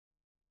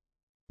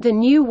The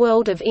New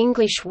World of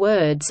English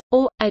Words,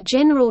 or, a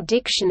General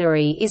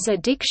Dictionary is a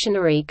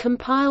dictionary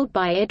compiled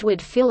by Edward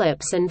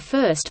Phillips and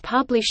first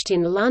published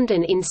in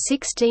London in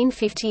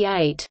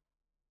 1658.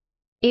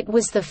 It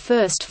was the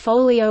first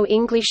folio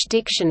English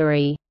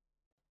dictionary.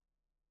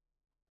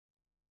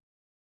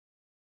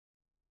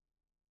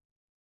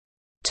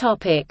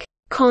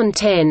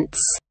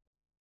 Contents.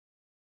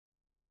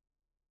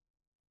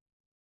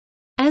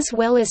 As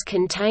well as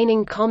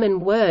containing common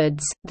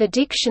words, the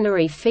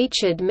dictionary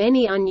featured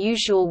many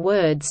unusual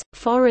words,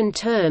 foreign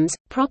terms,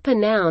 proper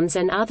nouns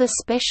and other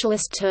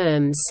specialist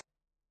terms.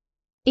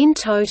 In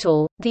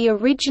total, the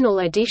original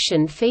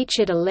edition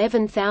featured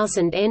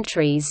 11,000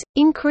 entries,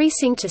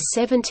 increasing to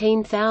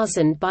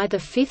 17,000 by the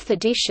fifth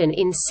edition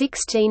in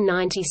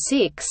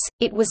 1696.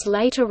 It was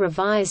later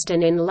revised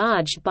and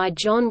enlarged by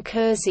John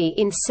Kersey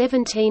in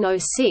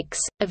 1706,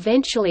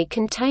 eventually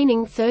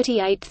containing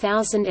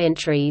 38,000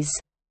 entries.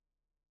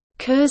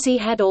 Kersey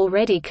had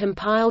already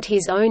compiled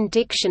his own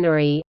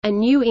dictionary, a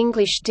New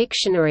English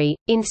Dictionary,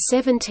 in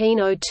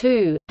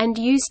 1702, and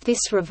used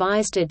this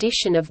revised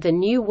edition of the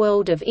New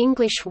World of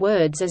English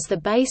Words as the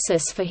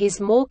basis for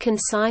his more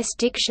concise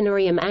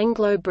Dictionarium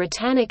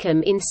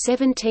Anglo-Britannicum in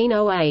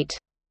 1708.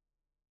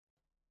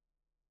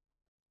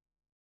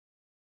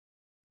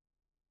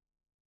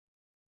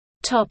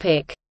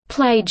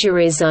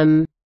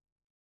 Plagiarism.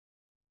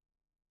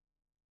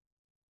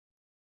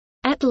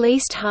 At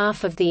least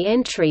half of the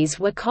entries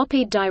were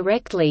copied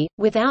directly,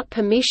 without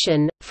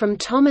permission, from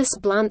Thomas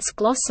Blount's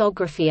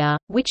Glossographia,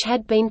 which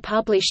had been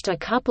published a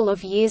couple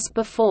of years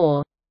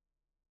before.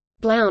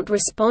 Blount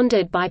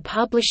responded by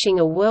publishing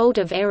a world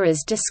of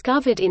errors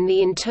discovered in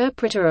the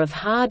Interpreter of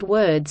Hard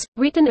Words,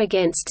 written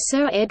against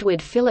Sir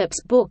Edward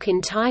Phillips' book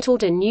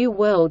entitled A New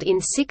World in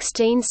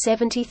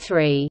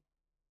 1673.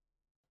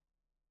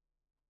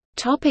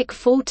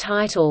 Full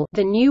title: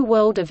 The New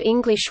World of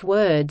English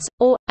Words,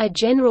 or, a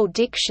General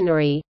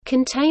Dictionary,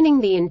 containing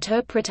the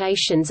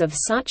interpretations of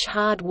such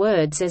hard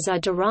words as are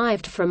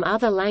derived from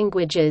other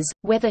languages,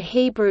 whether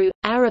Hebrew,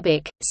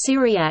 Arabic,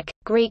 Syriac,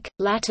 Greek,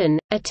 Latin,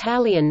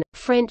 Italian,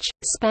 French,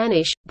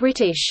 Spanish,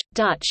 British,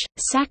 Dutch,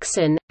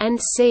 Saxon, and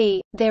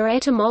their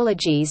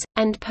etymologies,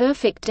 and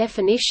perfect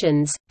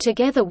definitions,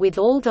 together with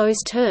all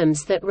those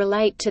terms that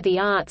relate to the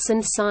arts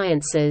and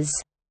sciences,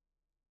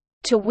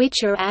 to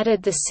which are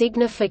added the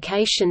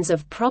significations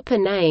of proper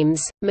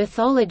names,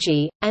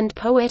 mythology, and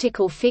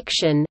poetical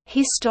fiction,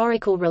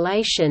 historical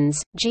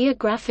relations,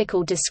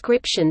 geographical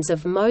descriptions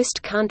of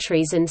most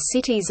countries and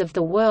cities of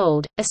the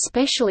world,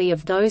 especially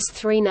of those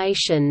three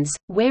nations,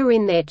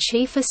 wherein their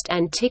chiefest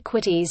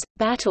antiquities,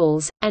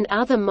 battles, and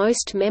other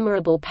most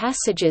memorable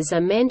passages are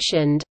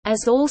mentioned,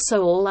 as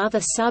also all other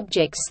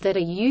subjects that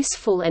are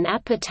useful and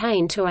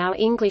appertain to our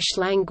English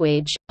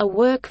language, a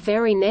work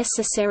very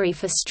necessary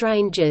for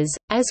strangers,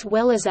 as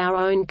well as our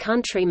own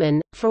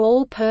countrymen, for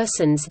all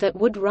persons that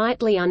would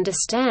rightly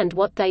understand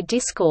what they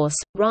discourse,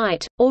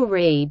 write, or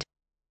read.